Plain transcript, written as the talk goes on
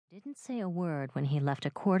Didn't say a word when he left a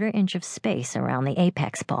 1/4 inch of space around the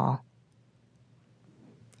apex ball.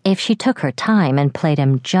 If she took her time and played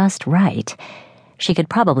him just right, she could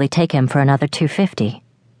probably take him for another 250.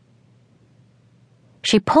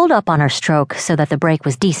 She pulled up on her stroke so that the break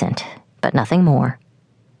was decent, but nothing more.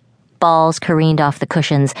 Balls careened off the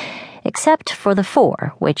cushions, except for the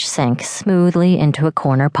 4, which sank smoothly into a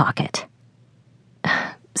corner pocket.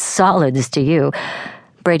 Solids to you.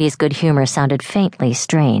 Brady's good humor sounded faintly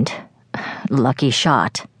strained. Lucky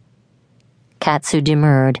shot. Katsu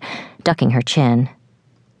demurred, ducking her chin.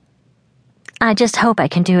 I just hope I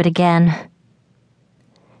can do it again.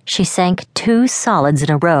 She sank 2 solids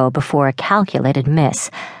in a row before a calculated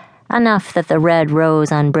miss, enough that the red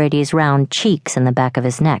rose on Brady's round cheeks and the back of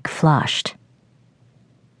his neck flushed.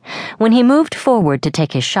 When he moved forward to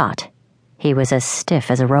take his shot, he was as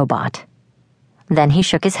stiff as a robot. Then he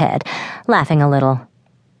shook his head, laughing a little.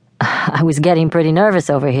 I was getting pretty nervous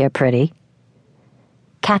over here, pretty.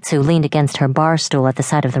 Katsu leaned against her bar stool at the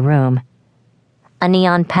side of the room. A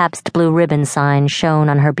neon Pabst Blue Ribbon sign shone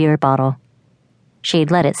on her beer bottle.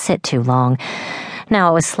 She'd let it sit too long.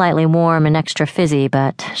 Now it was slightly warm and extra fizzy,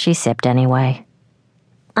 but she sipped anyway.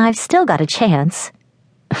 I've still got a chance.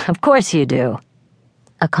 Of course you do.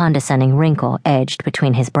 A condescending wrinkle edged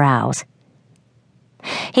between his brows.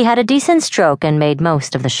 He had a decent stroke and made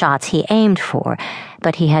most of the shots he aimed for,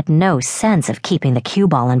 but he had no sense of keeping the cue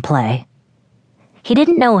ball in play. He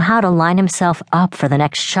didn't know how to line himself up for the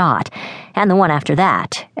next shot, and the one after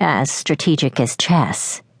that, as strategic as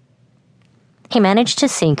chess. He managed to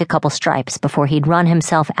sink a couple stripes before he'd run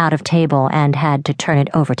himself out of table and had to turn it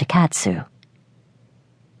over to Katsu.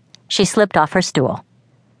 She slipped off her stool.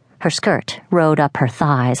 Her skirt rode up her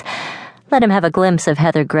thighs, let him have a glimpse of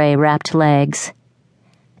heather gray wrapped legs.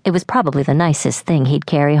 It was probably the nicest thing he'd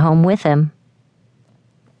carry home with him.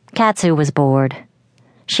 Katsu was bored.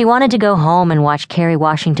 She wanted to go home and watch Kerry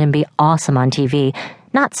Washington be awesome on TV,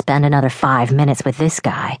 not spend another 5 minutes with this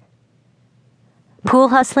guy. Pool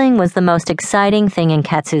hustling was the most exciting thing in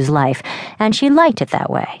Katsu's life, and she liked it that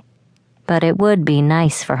way. But it would be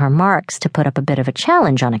nice for her marks to put up a bit of a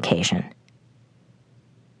challenge on occasion.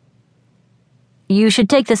 You should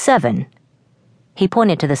take the 7. He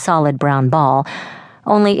pointed to the solid brown ball,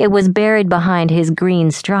 only it was buried behind his green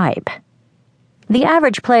stripe. The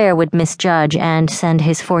average player would misjudge and send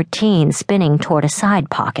his 14 spinning toward a side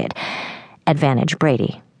pocket. Advantage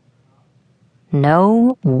Brady.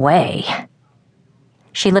 No way.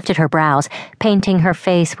 She lifted her brows, painting her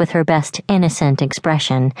face with her best innocent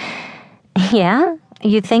expression. Yeah,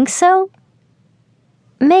 you think so?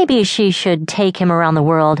 Maybe she should take him around the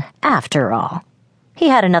world after all. He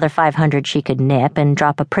had another 500 she could nip and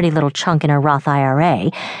drop a pretty little chunk in her Roth IRA.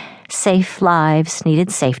 Safe lives needed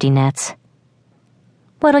safety nets.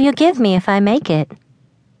 What'll you give me if I make it?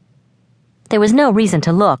 There was no reason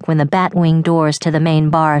to look when the bat-wing doors to the main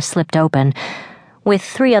bar slipped open. With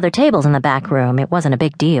 3 other tables in the back room, it wasn't a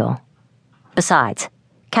big deal. Besides,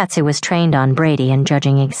 Katsu was trained on Brady and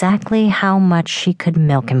judging exactly how much she could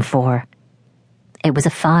milk him for. It was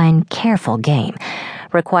a fine, careful game,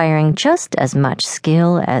 requiring just as much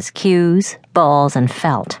skill as cues, balls, and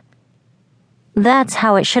felt. That's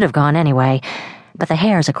how it should have gone anyway, but the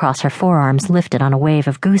hairs across her forearms lifted on a wave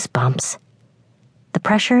of goosebumps. The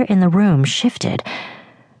pressure in the room shifted.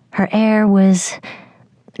 Her air was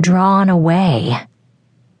drawn away.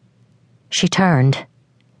 She turned.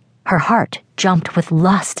 Her heart jumped with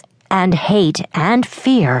lust and hate and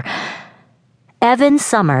fear. Evan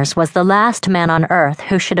Summers was the last man on Earth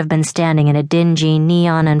who should have been standing in a dingy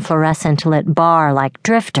neon and fluorescent-lit bar like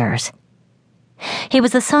drifters. He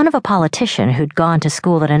was the son of a politician who'd gone to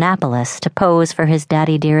school at Annapolis to pose for his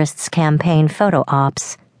Daddy Dearest's campaign photo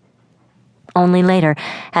ops. Only later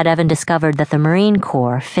had Evan discovered that the Marine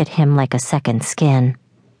Corps fit him like a second skin.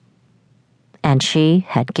 And she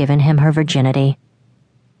had given him her virginity.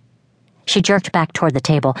 She jerked back toward the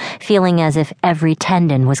table, feeling as if every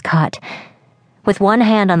tendon was cut. With one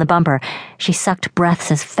hand on the bumper, she sucked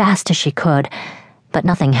breaths as fast as she could, but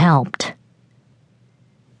nothing helped.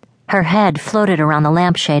 Her head floated around the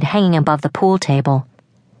lampshade hanging above the pool table.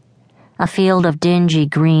 A field of dingy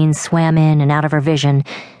green swam in and out of her vision.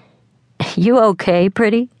 You okay,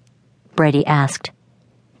 pretty? Brady asked.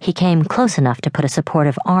 He came close enough to put a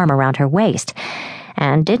supportive arm around her waist,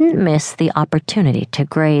 and didn't miss the opportunity to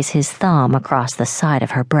graze his thumb across the side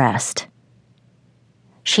of her breast.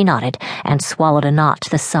 She nodded and swallowed a knot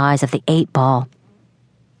the size of the 8-ball.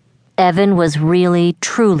 Evan was really,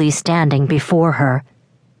 truly standing before her.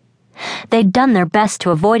 They'd done their best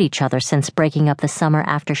to avoid each other since breaking up the summer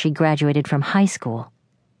after she graduated from high school.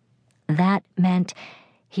 That meant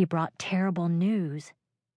he brought terrible news.